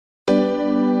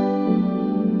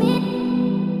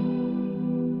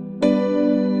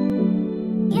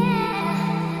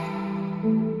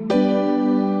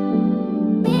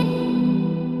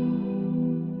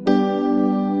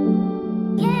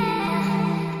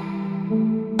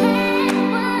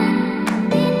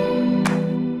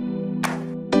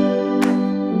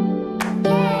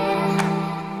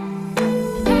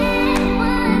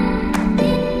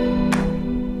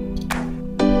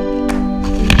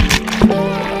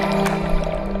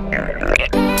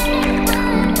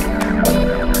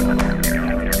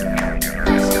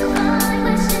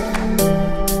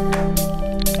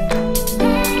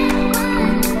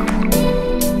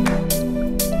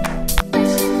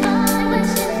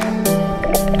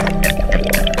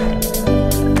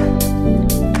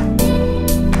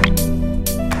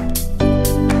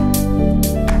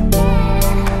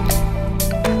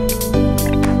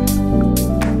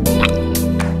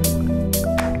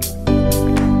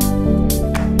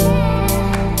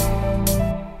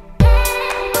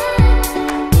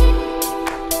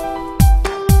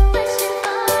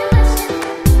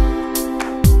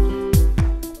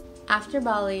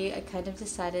Bali, I kind of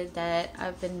decided that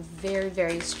I've been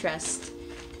very stressed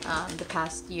the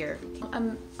past year.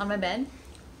 I'm on my bed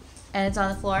and it's on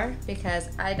the floor because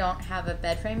I don't have a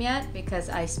bed frame yet, because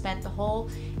I spent the whole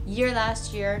year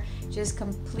last year just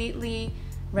completely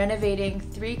renovating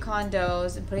 3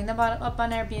 condos and putting them up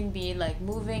on Airbnb, like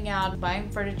moving out, buying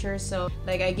furniture. So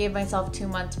like I gave myself 2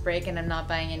 months break and I'm not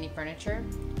buying any furniture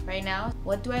right now.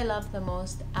 What do I love the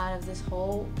most out of this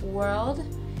whole world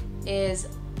is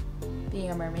being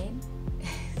a mermaid.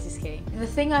 Just kidding. The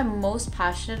thing I'm most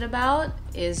passionate about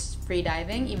is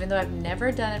freediving. Even though I've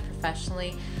never done it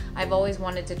professionally, I've always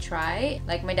wanted to try.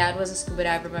 Like my dad was a scuba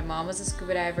diver, my mom was a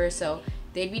scuba diver, so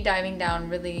they'd be diving down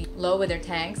really low with their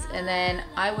tanks, and then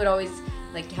I would always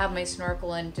like have my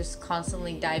snorkel and just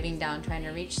constantly diving down trying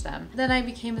to reach them. Then I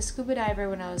became a scuba diver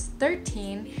when I was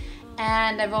 13,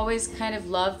 and I've always kind of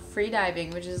loved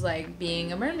freediving, which is like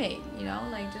being a mermaid, you know,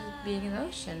 like just being in the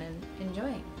ocean and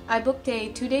enjoying. I booked a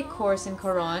 2-day course in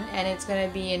Coron, and it's gonna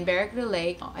be in Barracuda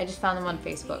Lake. I just found them on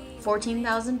Facebook.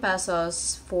 14,000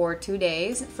 pesos for 2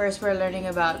 days. First we're learning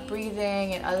about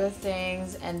breathing and other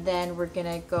things, and then we're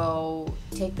gonna go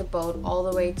take the boat all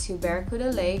the way to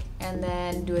Barracuda Lake and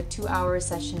then do a 2-hour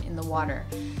session in the water.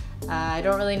 I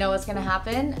don't really know what's gonna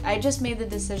happen. I just made the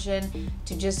decision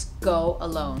to just go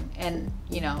alone and,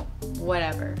 you know,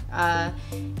 whatever.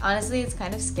 Honestly, it's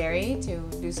kind of scary to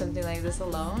do something like this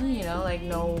alone, you know, like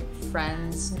no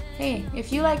friends. Hey,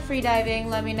 if you like freediving,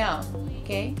 let me know,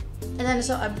 okay? And then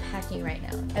so I'm packing right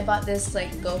now. I bought this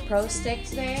like GoPro stick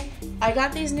today. I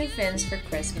got these new fins for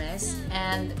Christmas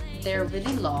and they're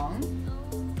really long.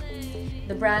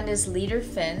 The brand is Leader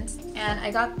Fins, and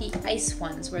I got the ice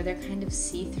ones where they're kind of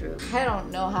see-through. I don't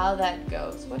know how that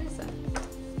goes. What is that?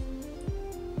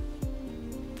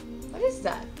 What is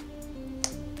that?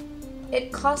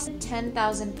 It cost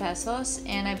 10,000 pesos,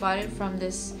 and I bought it from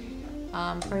this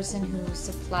person who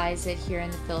supplies it here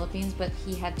in the Philippines, but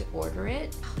he had to order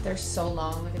it. They're so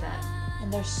long, look at that.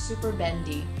 And they're super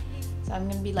bendy. So I'm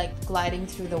gonna be like gliding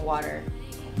through the water.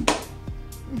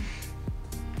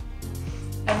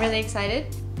 I'm really excited.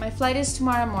 My flight is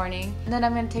tomorrow morning, and then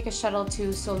I'm gonna take a shuttle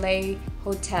to Soleil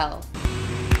Hotel.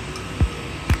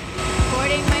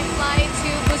 Boarding my flight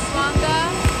to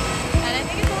Quisumbing, and I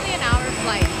think it's only an hour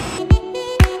flight.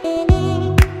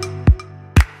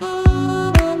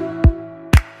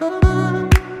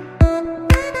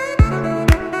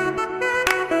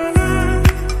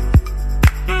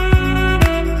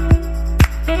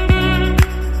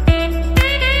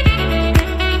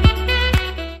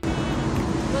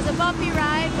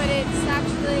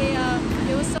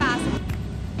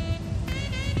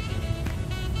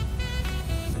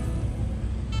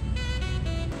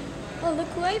 Oh, look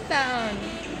who I found!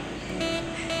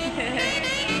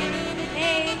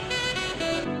 Hey!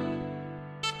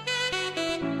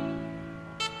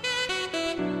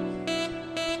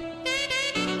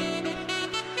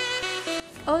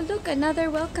 Oh, look,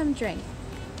 another welcome drink.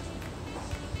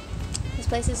 This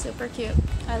place is super cute.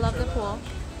 I love the pool.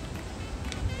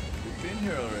 You've been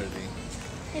here already.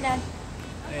 Hey, Dad.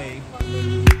 Hey.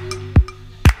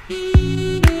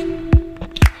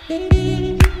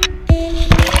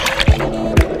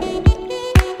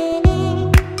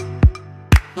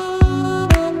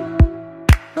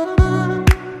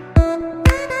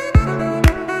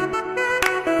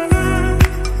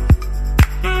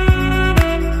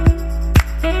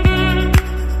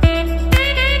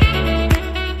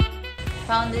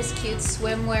 Found this cute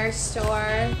swimwear store,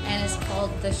 and it's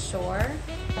called The Shore.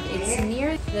 It's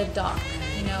near the dock,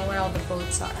 you know, where all the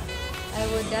boats are. I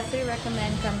would definitely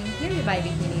recommend coming here to buy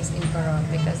bikinis in Coron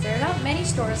because there are not many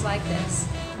stores like this.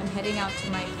 I'm heading out to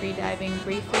my freediving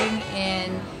briefing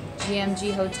in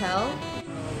GMG Hotel.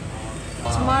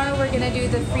 Tomorrow we're gonna do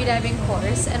the freediving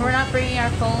course, and we're not bringing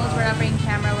our phones, we're not bringing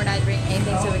camera, we're not bringing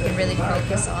anything, so we can really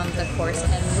focus on the course.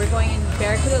 And we're going in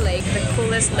Barracuda Lake, the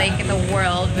coolest lake in the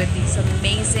world, with these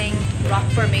amazing rock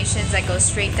formations that go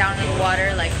straight down in the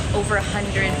water, like over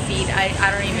 100 feet. I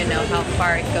don't even know how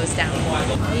far it goes down.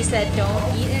 He said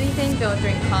don't eat anything, don't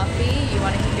drink coffee, you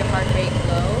want to keep your heart rate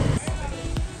low.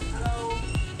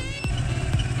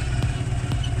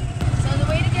 So the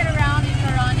way to get around in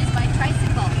Coron is by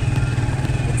tricycle.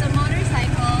 It's a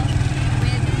motorcycle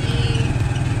with a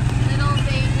little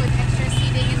thing with extra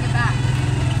seating in the back.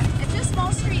 It's just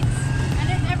small streets, and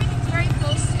everything's very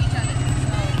close to each other.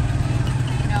 So,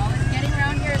 you know, getting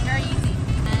around here is very easy.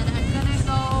 And I'm gonna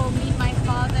go meet my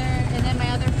father and then my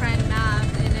other friend Mav,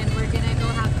 and then we're gonna go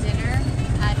have dinner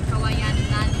at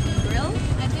Kawayanan Grill,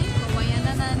 I think.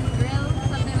 Kawayanan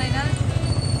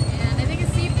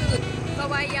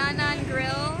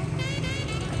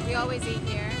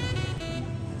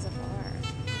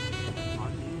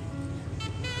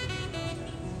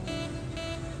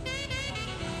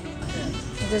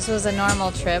this was a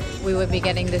normal trip, we would be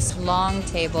getting this long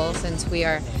table since we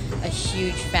are a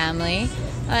huge family.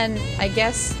 And I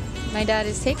guess my dad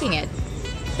is taking it.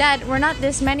 Dad, we're not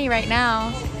this many right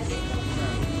now.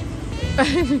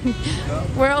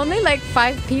 We're only like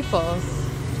 5 people.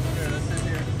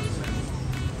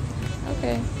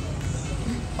 Okay.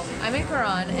 I'm in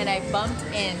Coron and I bumped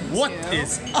into... What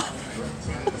is up?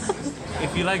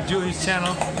 If you like Julie's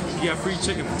channel, you get free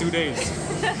chicken for 2 days.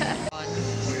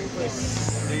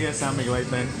 You guys sound like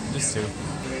then, just 2.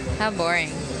 How boring.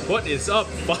 What is up,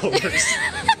 followers?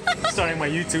 Starting my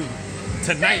YouTube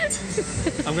tonight.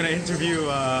 I'm gonna interview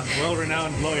a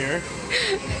well-renowned lawyer,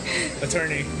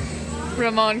 attorney.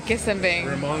 Ramon Quisumbing.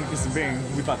 Ramon Quisumbing.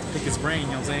 We about to pick his brain, you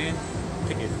know what I'm saying?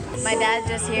 Pick it. My dad's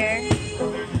just here,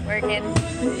 working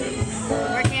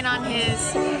on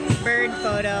his bird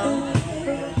photo.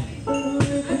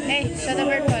 Hey, show the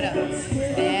bird photo.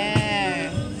 There.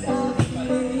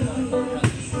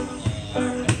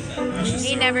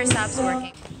 He never stops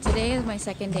working. Today is my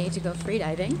second day to go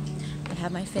freediving. I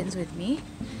have my fins with me,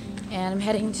 and I'm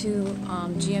heading to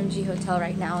GMG Hotel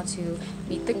right now to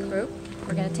meet the crew.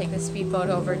 We're gonna take the speedboat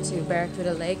over to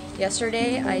Barracuda Lake.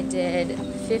 Yesterday I did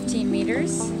 15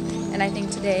 meters, and I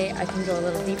think today I can go a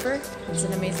little deeper. It's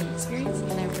an amazing experience,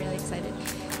 and I'm really excited.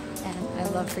 And I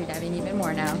love freediving even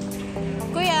more now.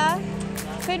 Kuya,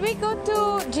 could we go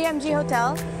to GMG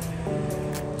Hotel?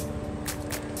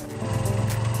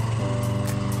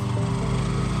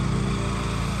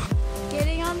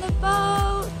 Getting on the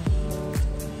boat!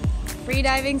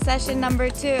 Freediving session number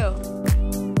 2.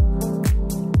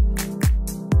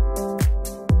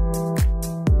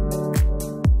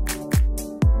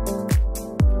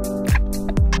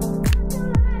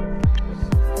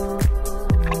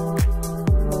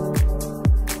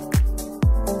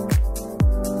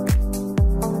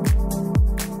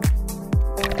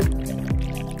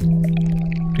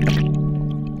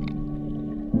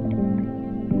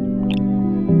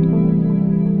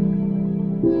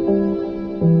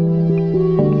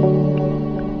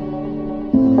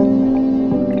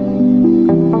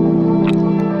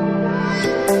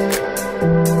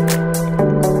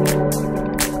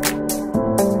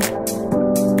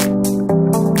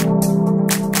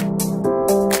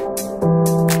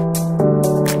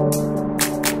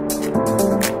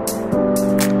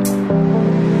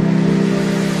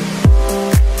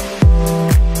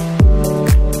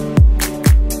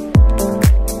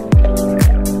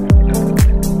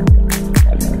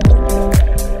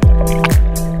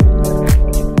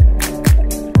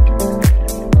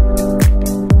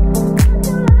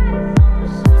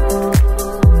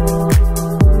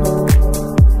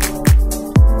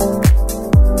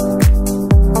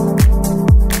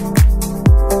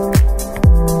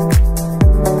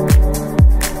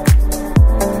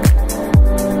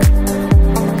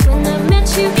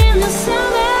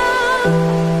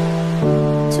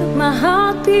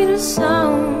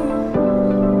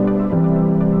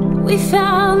 We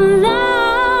found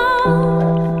love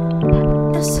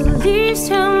as the leaves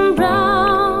turn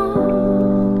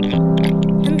brown,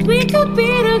 and we could be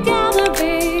together,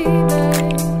 baby,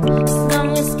 as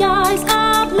long as skies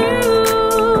are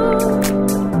blue.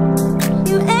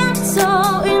 You act so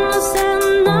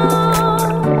innocent now,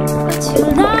 but you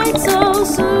lied so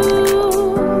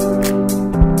soon.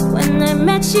 When I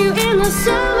met you in the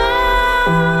summer,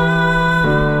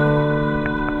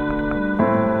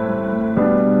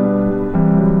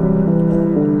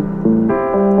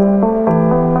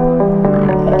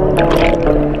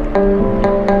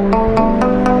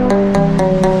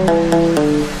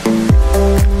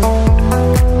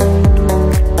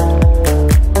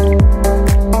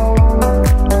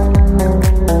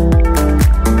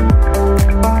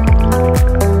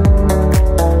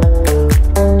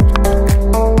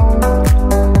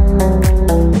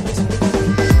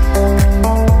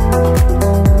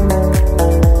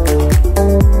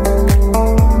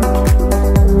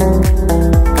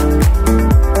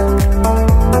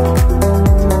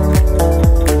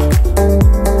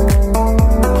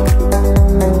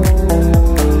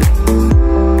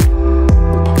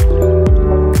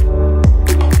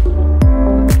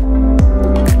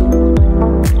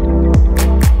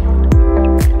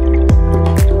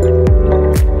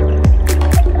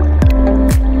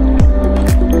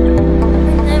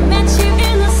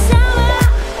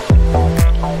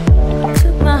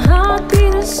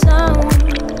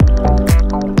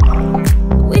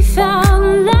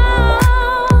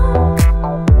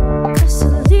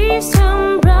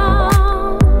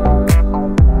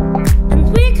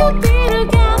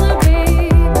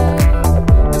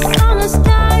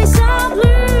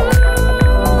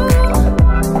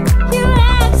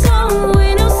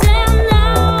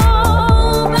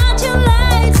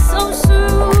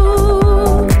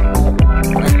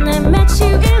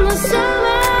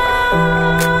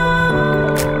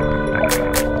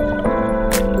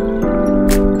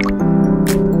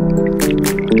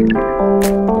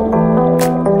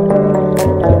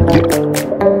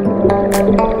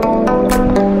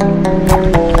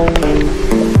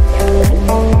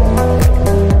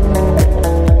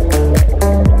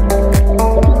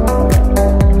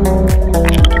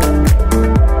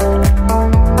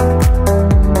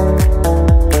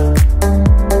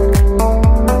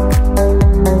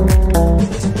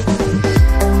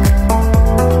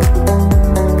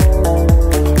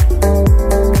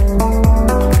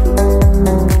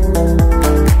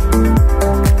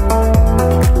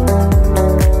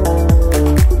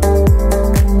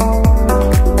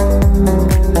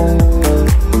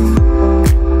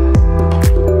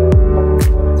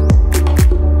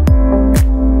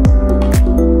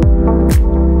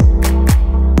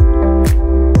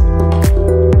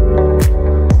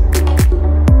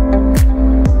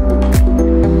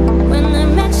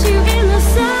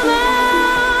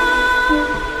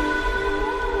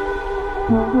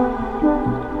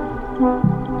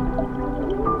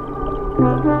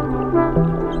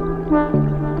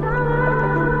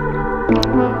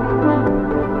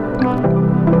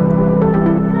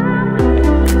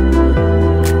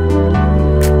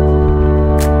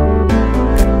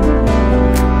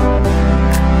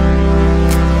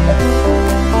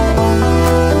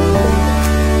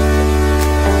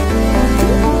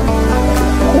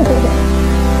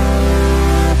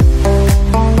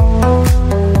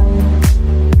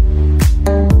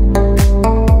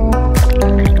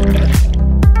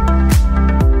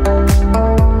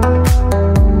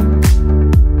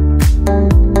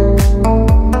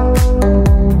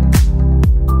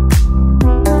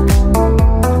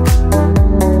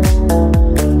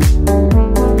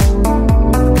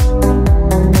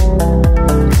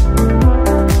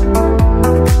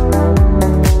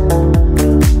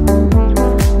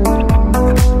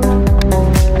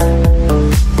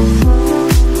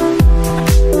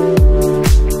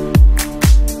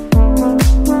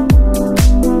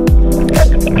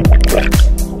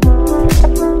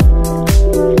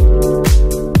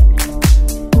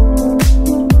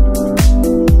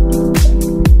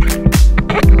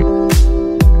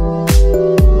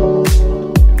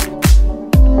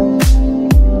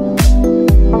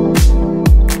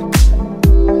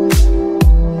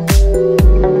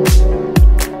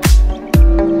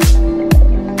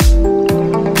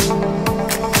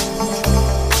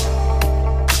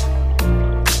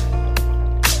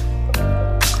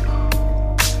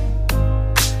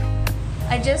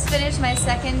 My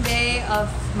second day of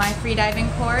my freediving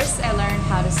course. I learned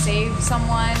how to save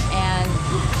someone, and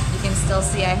you can still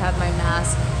see I have my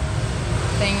mask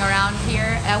thing around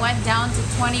here. I went down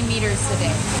to 20 meters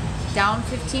today, down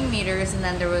 15 meters, and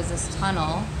then there was this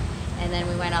tunnel, and then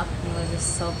we went up, and it was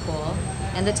just so cool.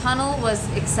 And the tunnel was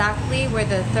exactly where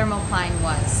the thermocline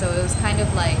was, so it was kind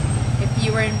of like if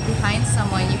you were behind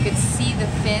someone, you could see the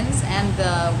fins and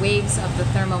the waves of the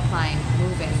thermocline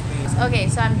moving. Okay,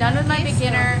 so I'm done with my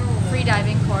beginner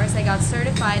freediving course. I got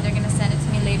certified. They're going to send it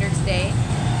to me later today,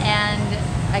 and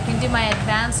I can do my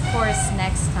advanced course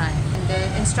next time. And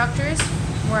the instructors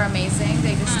were amazing.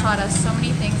 They just taught us so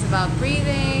many things about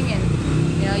breathing and,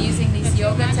 you know, using these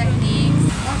yoga techniques.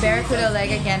 Barracuda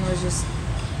Lake again was just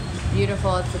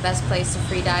beautiful. It's the best place to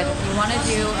freedive. If you want to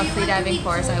do a freediving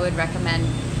course, I would recommend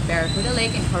Barracuda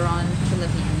Lake in Coron,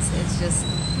 Philippines. It's just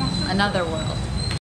another world.